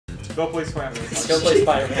Go play Spider-Man. Go play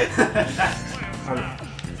Spider-Man.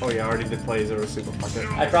 Oh yeah, I already did play Zero Super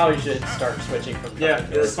Pocket. I probably should start switching from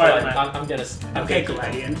Spider-Man. I'm gonna Okay,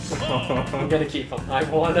 Gladian. I'm gonna keep him. I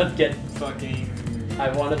wanna get Fucking... I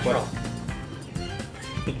wanna Trump.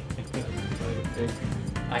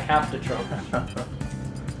 I have to Trump.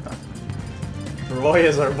 Roy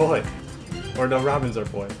is our boy. Or no, Robin's our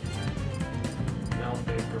boy. No,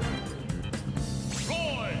 paper.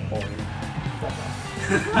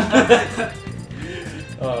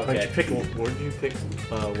 Oh, Why'd okay. you pick? Where'd you pick?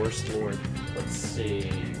 Worst Lord. Let's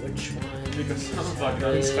see which one. Because some of like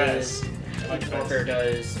he's fast. Like Stalker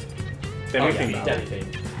does. Anything oh, yeah, anything.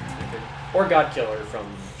 Or God Killer from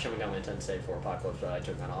Shin Megami Tensei 4 Apocalypse, but I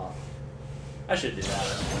took that off. I should do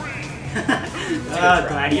that.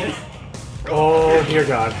 Gladian. Oh dear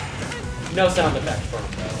God. No sound effect from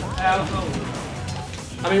him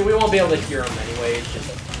though. I mean, we won't be able to hear him anyway. It's just.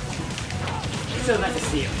 It's so nice to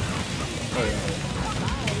see him. Oh yeah.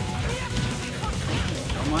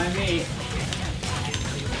 Don't mind me.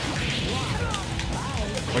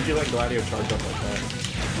 Why'd you let Gladio charge up like that?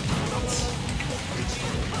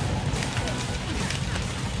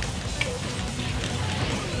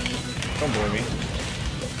 Don't blame me.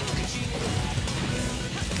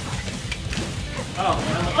 Oh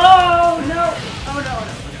no! Oh no!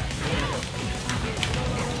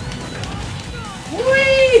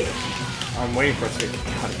 Whee! I'm waiting for us to get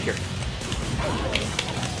out of here.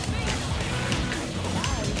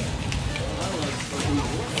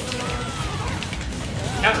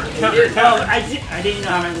 Counter. Oh, I didn't know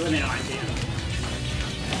how many limit on it.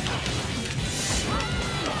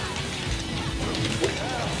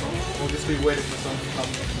 We'll just be waiting for something to come.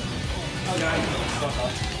 Oh god.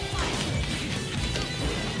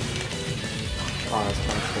 Oh, that's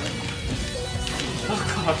kind of cool. Oh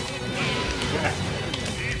god.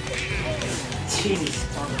 Jesus.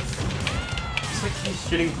 It's like he's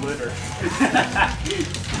shitting glitter.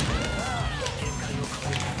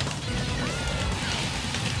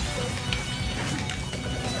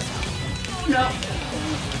 No.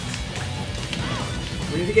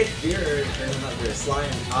 We need to get beer or not beer, Sly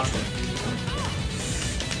and Austin.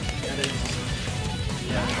 And then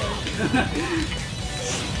No.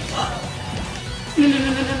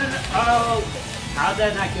 Oh, how'd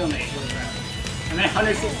that not kill me? I'm at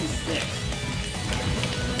 166.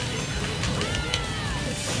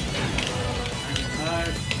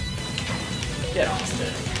 Get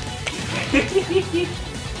Austin.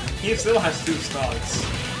 he still has 2 stocks.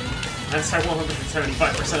 That's like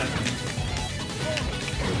 175%.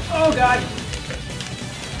 Oh god.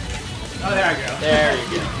 Oh, there I go. There you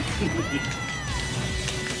go.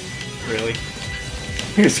 Really?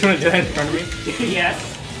 You're just gonna do that in front of me? Yes.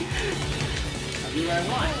 I'll do what I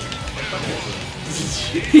want.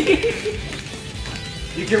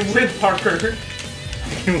 You can win, Parker.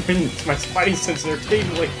 I can win my Spidey sense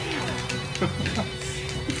entertainingly.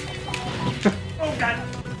 Oh god.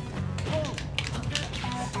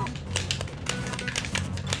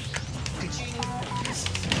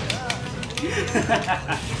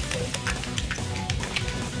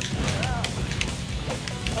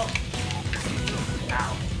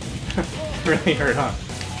 Ow. Really hurt, huh?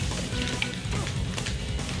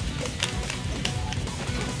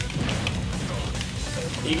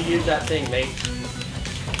 You can use that thing, mate.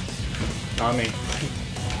 Not me.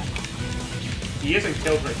 He isn't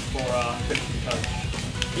killed right for finishing touch.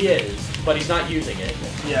 He is, but he's not using it.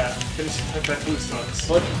 Yeah, finishing touch that boost sucks.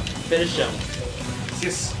 Let's finish him.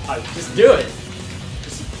 Just do it.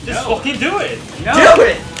 Just fucking do it! No. Do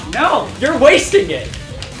it! No! You're wasting it!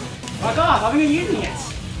 Fuck off, I'm gonna use it yet.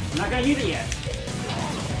 I'm not gonna use it yet.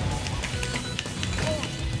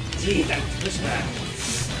 Jeez, that pushback.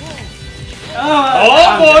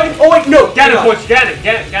 Oh boy! Oh wait, no! Get him, punch! Get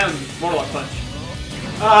him! More like punch.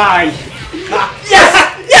 Ay. Yes!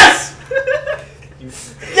 Yes!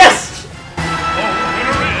 Yes! I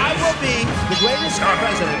will be the greatest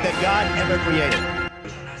president that God ever created.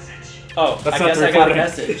 Oh, That's I not guess the I got a recording.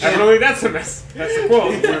 message. I believe that's a mess. That's a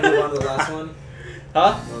quote. Do you want to move on to the last one?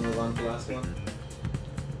 Huh? You want to move on to the last one?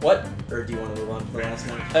 What? Or do you want to move on to the last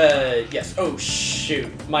one? Yes. Oh,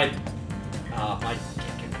 shoot. My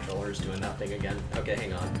controller's doing that thing again. Okay,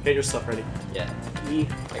 hang on. Get your stuff ready. Yeah.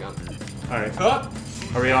 Hang on. Alright. Huh?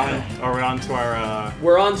 Are we on to our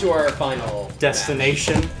We're on to our final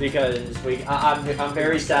destination? match because I'm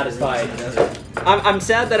very satisfied. I'm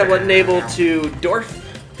sad that I wasn't able to dwarf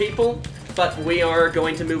people, but we are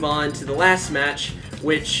going to move on to the last match,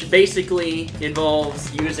 which basically involves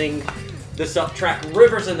using the sub-track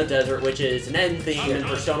Rivers in the Desert, which is an end theme in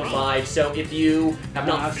Persona 5. So if you have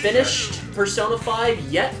not finished Persona 5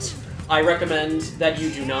 yet, I recommend that you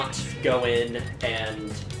do not go in and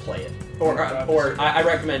play it. Or I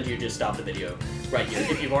recommend you just stop the video right here.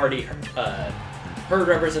 If you've already heard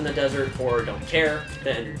Rivers in the Desert or don't care,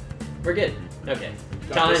 then we're good. Okay.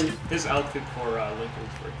 Time. This outfit for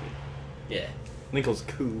Lincoln's birthday. Yeah. Lincoln's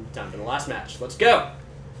cool. Time for the last match. Let's go.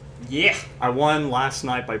 Yeah. I won last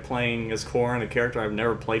night by playing as Corrin, a character I've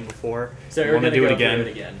never played before. So I you're want gonna to do go it again. through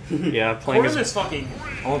it again. Yeah, playing Corrin as. is fucking.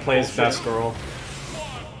 I want to play as Best Girl.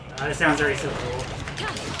 That sounds already so cool.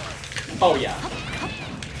 Oh yeah.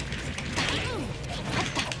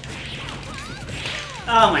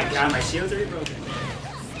 Oh my god, my shield's already broken.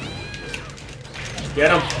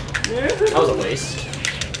 Get him. That was a waste.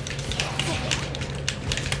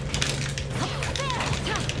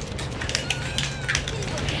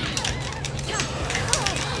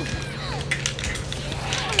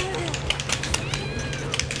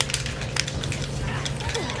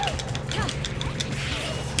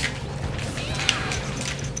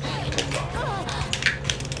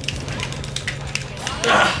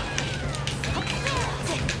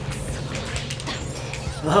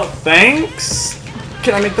 Oh, thanks.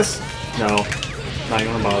 Can I make this? No, not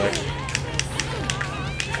gonna bother.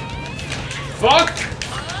 Fuck!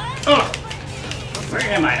 Ugh! Where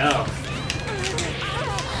am I? Oh,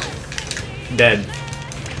 Dead.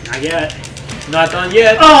 not yet. Not done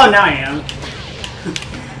yet. Oh, now I am.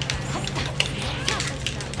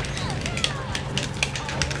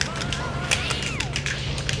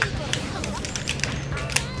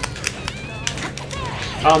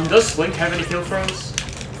 Does Link have any kill throws?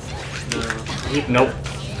 No. Nope.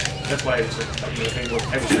 That's why I was like, I think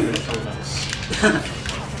what every single phone does.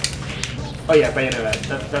 Oh yeah,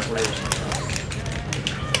 Bayonetta. That's what I was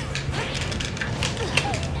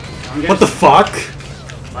talking about. What the fuck?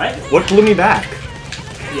 What? What blew me back?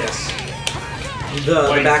 Yes. The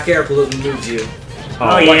Wait. back air balloon moves you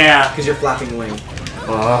Oh, yeah. because you're flapping wing.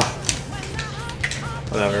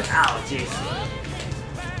 Whatever. Ow, jeez.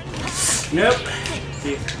 Nope.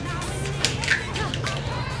 Jeez.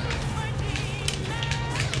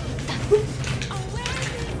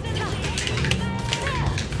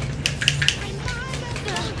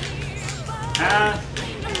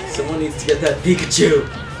 Someone needs to get that Pikachu.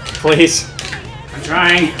 Please. I'm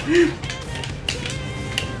trying.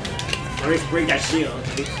 At least break that shield.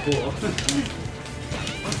 It'd be cool.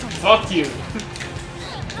 Fuck you.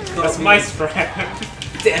 That's my strap.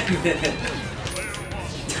 Damn it.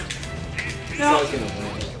 No. I was gonna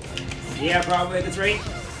win. Yeah, probably. That's right.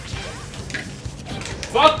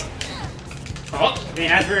 Fuck! Oh! Man,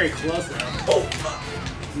 that's very close though. Oh,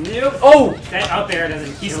 Nope. Oh! That up air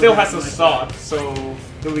doesn't. He kill still me has to much. stop, so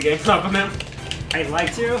do we get up on him? I'd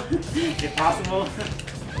like to, if possible.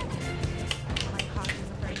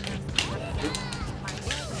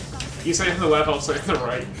 You say on the left, I'll say on the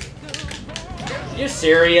right. You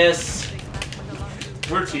serious?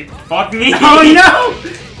 We're cheap. Fuck me! Oh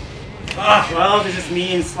no! Well, it's just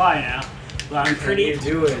me and Sly now. Well, I'm pretty. you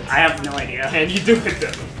do it. I have no idea. Can you do it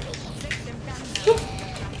then?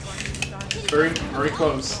 Very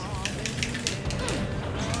close.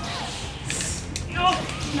 No,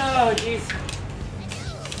 no, jeez.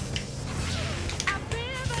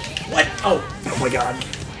 What? Oh my god.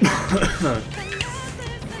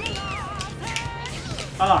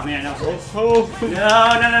 Oh man, that was Oh,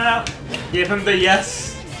 no. give him the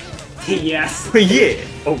yes. Yes. Yeah.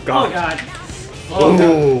 Oh Oh god. god.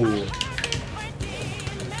 Oh.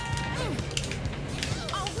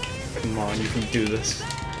 Come on, you can do this.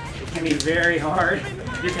 It's gonna be very hard.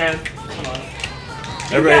 You can. Come on.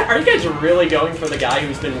 Are you guys really going for the guy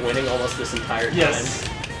who's been winning almost this entire time? Yes.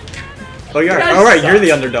 Oh, yeah. guys All right, you're suck.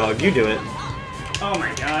 the underdog. You do it. Oh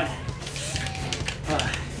my god.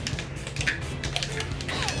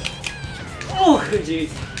 Oh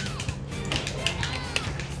jeez.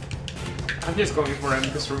 I'm just going for him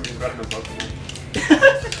because Ruby's better than Pokemon.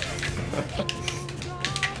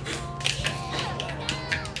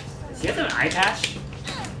 Does he have an eye patch?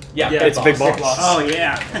 Yeah, Yeah, It's a big boss. Oh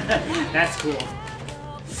yeah. That's cool.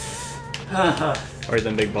 Alright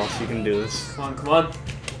then, big boss. You can do this. Come on, come on.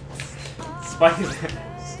 Spike his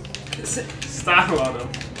ass. Style on him.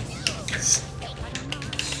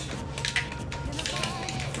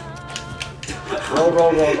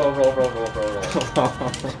 Roll.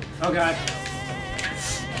 Oh god.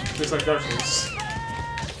 Just like Dark Souls.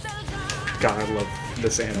 God, I love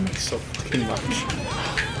this anime so fucking much.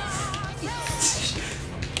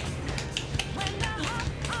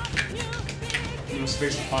 You must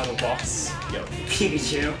face the final boss. Yo.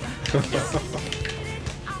 Pikachu.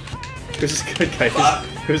 Who's the good guy?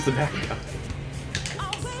 Who's the bad guy?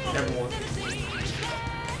 Everyone.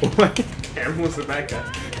 What? Everyone's the bad guy.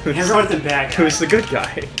 Everyone's a bad guy. Who's the good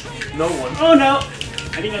guy? No one. Oh no!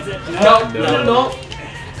 I think that's it. No, No. no, no.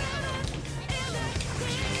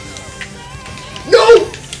 No!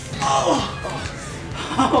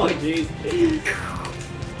 Oh jeez.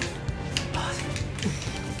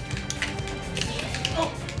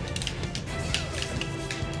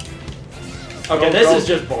 Okay, this is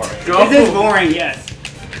just boring. Go. This is boring, yes.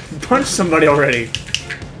 Punch somebody already.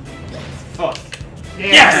 Fuck.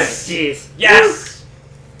 Yes! Jeez. Yes!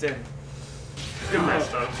 Damn. Good match,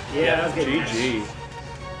 though. Yeah, that was good. GG.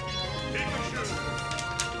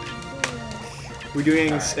 We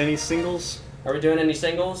doing any singles? Are we doing any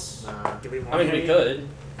singles? Give me one. I mean, we could.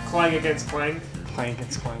 Clang against Clang. Playing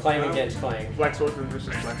against Clang. Clang against Clang. Black Swordsman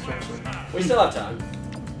versus Black Swordsman. We still have time.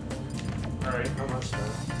 Alright, how much though?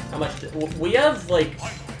 How much? We have like,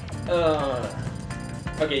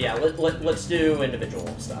 okay, yeah. Let's do individual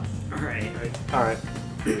stuff. Alright. Alright.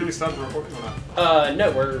 Do we stop the recording or not?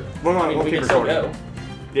 No, we're. We'll I mean, we keep can still recording. go.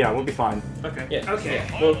 Yeah, we'll be fine. Okay. Yeah. Okay.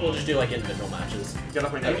 Yeah. We'll just do like individual matches. Get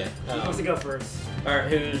off my neck. Okay. Who wants to go first? All right.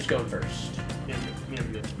 Who's going first? Me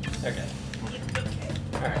and you. Okay.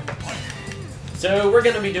 All right. So we're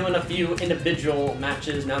gonna be doing a few individual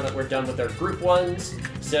matches now that we're done with our group ones.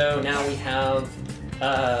 So now we have.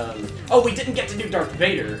 Oh, we didn't get to do Darth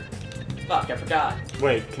Vader. Fuck, I forgot.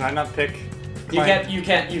 Wait, can I not pick Clang? You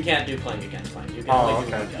can't do Clang against Clang. You can Oh, only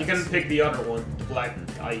do okay. one You guys. can pick the other one, the Black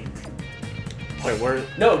Eye. Wait, where?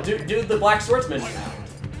 No, do the Black Swordsman round.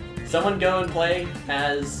 Someone go and play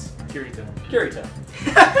as Kirito. Kirito.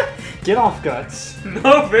 Get off, Guts.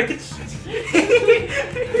 No, bitch!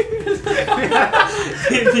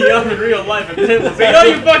 In the other real life, and then we'll say, "Oh,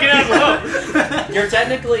 you fucking asshole!" You're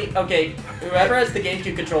technically okay. Whoever has the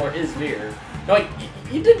GameCube controller is Veer. No, wait,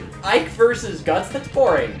 you did Ike versus Guts. That's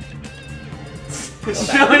boring. No,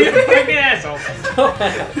 you fucking asshole! Go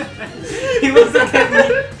ahead. He wants to get me.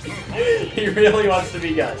 He really wants to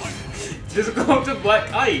be Guts. Just go to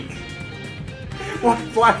Black Ike. What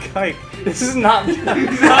Black Ike? This is not. No!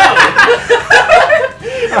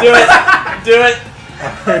 Do it. Do it.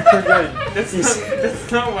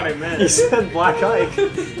 That's not what I meant. You said Black Ike.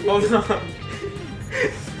 Hold on.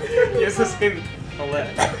 Yes, this game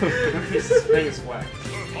Colette. His thing is whack.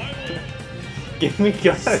 Give me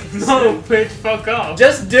Guts. No, bitch, fuck off.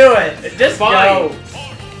 Just do it. Just Fine. go.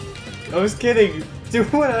 I was kidding. Do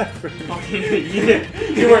whatever. Fucking yeah.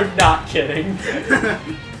 You are not kidding.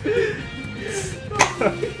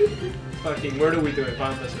 Fucking, where do we do it?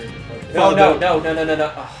 Bomb this ring. No.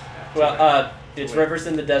 Oh. Well, it's Rivers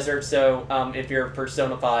in the Desert, so if you're a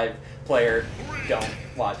Persona 5 player, don't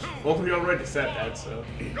watch. Well, we already said that, so.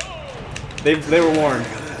 They were warned.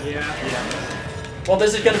 Yeah. Well,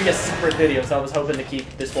 this is going to be a secret video, so I was hoping to keep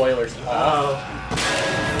the spoilers off.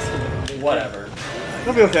 Whatever.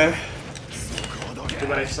 It'll be okay. Too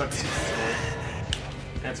bad I suck.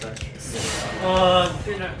 That's right.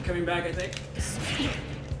 You're not coming back, I think.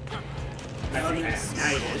 Now you did.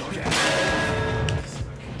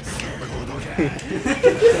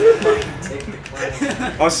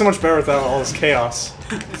 I was so much better without all this chaos.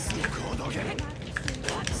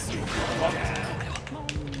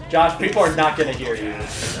 Josh, people are not going to hear you.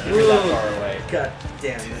 You're that far away. God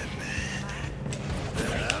damn it.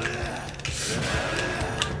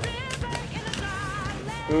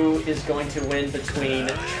 Who is going to win between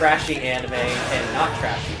trashy anime and not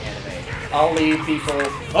trashy anime? I'll leave people.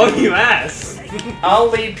 Oh, you ass! I'll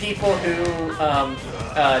leave people who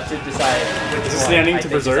to decide which Is it one standing I to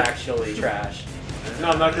think Berserk? is actually trash. No,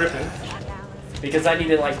 I'm not Griffin. Because I need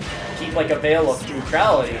to like keep like a veil of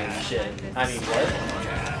neutrality and shit. I mean, what?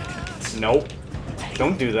 Nope.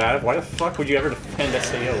 Don't do that. Why the fuck would you ever defend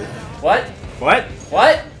SAO? What? What?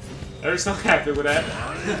 What? I'm just not happy with that.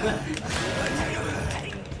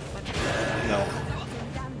 No.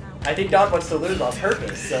 I think Doc wants to lose on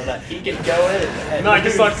purpose so that he can go in and No, I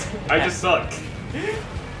just lose. suck. I just suck.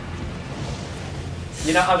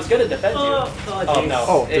 You know, I was gonna defend you. Oh, Oh no,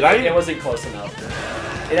 Oh, did I? It wasn't close enough.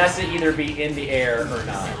 It has to either be in the air or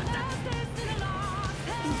not.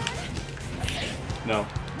 No.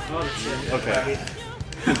 Oh, shit. Okay.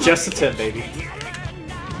 Just a tip, baby.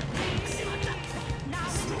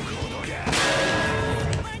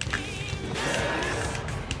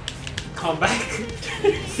 Come back.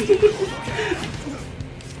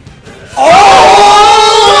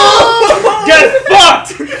 Oh! Get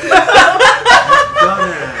fucked!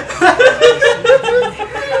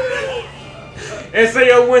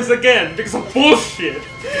 SAO wins again because of bullshit.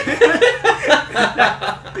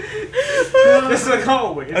 Just like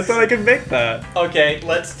always. I thought I could make that. Okay,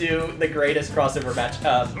 let's do the greatest crossover match.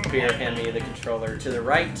 Beer, hand me the controller to the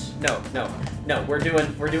right. No. We're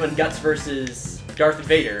doing Guts versus Darth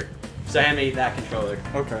Vader. So hand me that controller.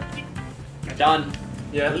 Okay. Done.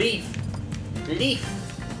 Yeah. Leaf.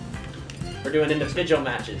 We're doing individual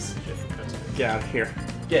matches. Get out of here.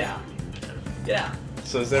 Yeah. Yeah.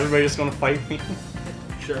 So is everybody just gonna fight me?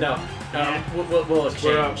 Sure. No. We'll exchange.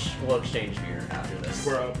 We're up. We'll exchange gear after this.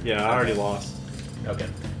 We're up. Yeah, I already lost. Okay.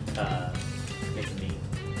 Making me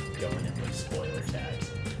go in and put spoiler tags.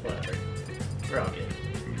 Whatever. We're all good.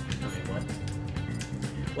 Okay, what?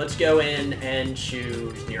 Let's go in and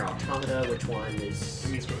choose Near Automata. Which one is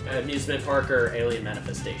Amusement Park or Alien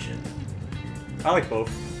Manifestation? I like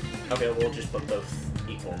both. Okay, we'll just put both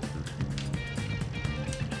equal.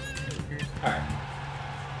 Alright.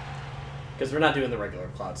 Because we're not doing the regular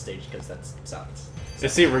cloud stage because that sucks.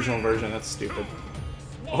 It's the original version. That's stupid.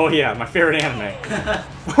 Oh yeah, my favorite anime.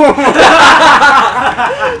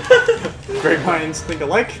 Great minds think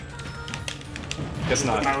alike. Guess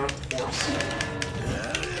not. Power of the Force.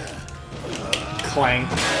 Clang.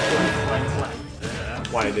 Clang, clang.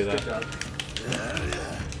 Why I do Good that? job.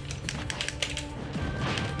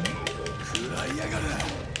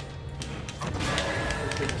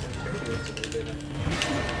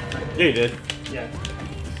 Yeah, you did. Yeah.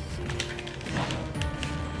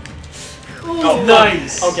 Oh,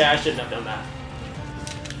 nice! Okay, I shouldn't have done that.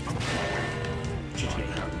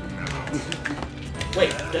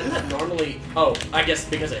 Wait, doesn't that normally... Oh, I guess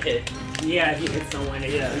because it hit. Yeah, if you hit someone,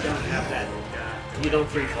 you don't have that. You don't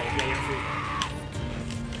free fall. Yeah, you're free.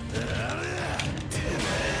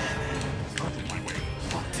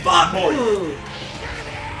 Fuck, boy!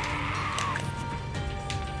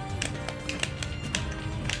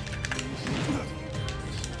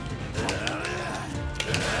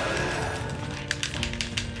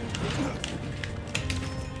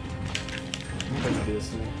 I'm gonna do this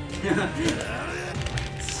to me.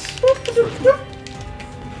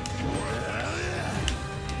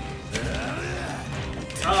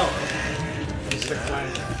 Oh! It's the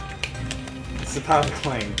clang. It's the power of the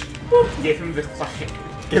clang. Give him the clang.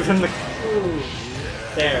 Give him the.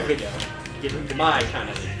 There we go. Give him the My kind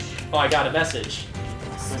of... Oh, I got a message.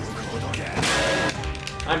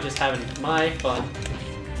 I'm just having my fun.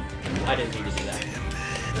 I didn't mean to do that.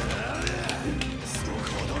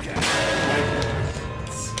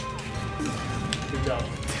 Good job.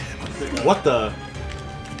 Good job. What the?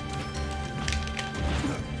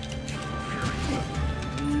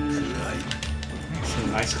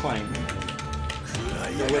 Some nice clang.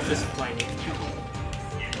 Go with this clanging.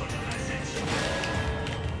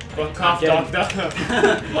 Well, cough getting- doctor.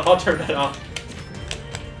 I'll turn that off.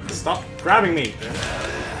 Stop grabbing me.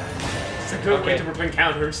 It's a good way Okay. to prevent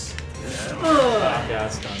counters. Yeah,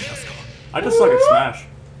 it's done. I just suck at Smash.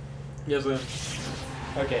 Yes, sir.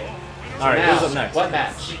 Okay. Alright, Now, who's up next? What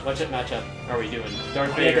match? What matchup are we doing? Darth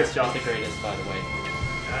Yeah, Vader good is job. the greatest, by the way.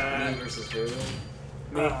 Me versus who?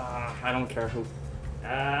 I don't care who.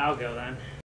 I'll go then.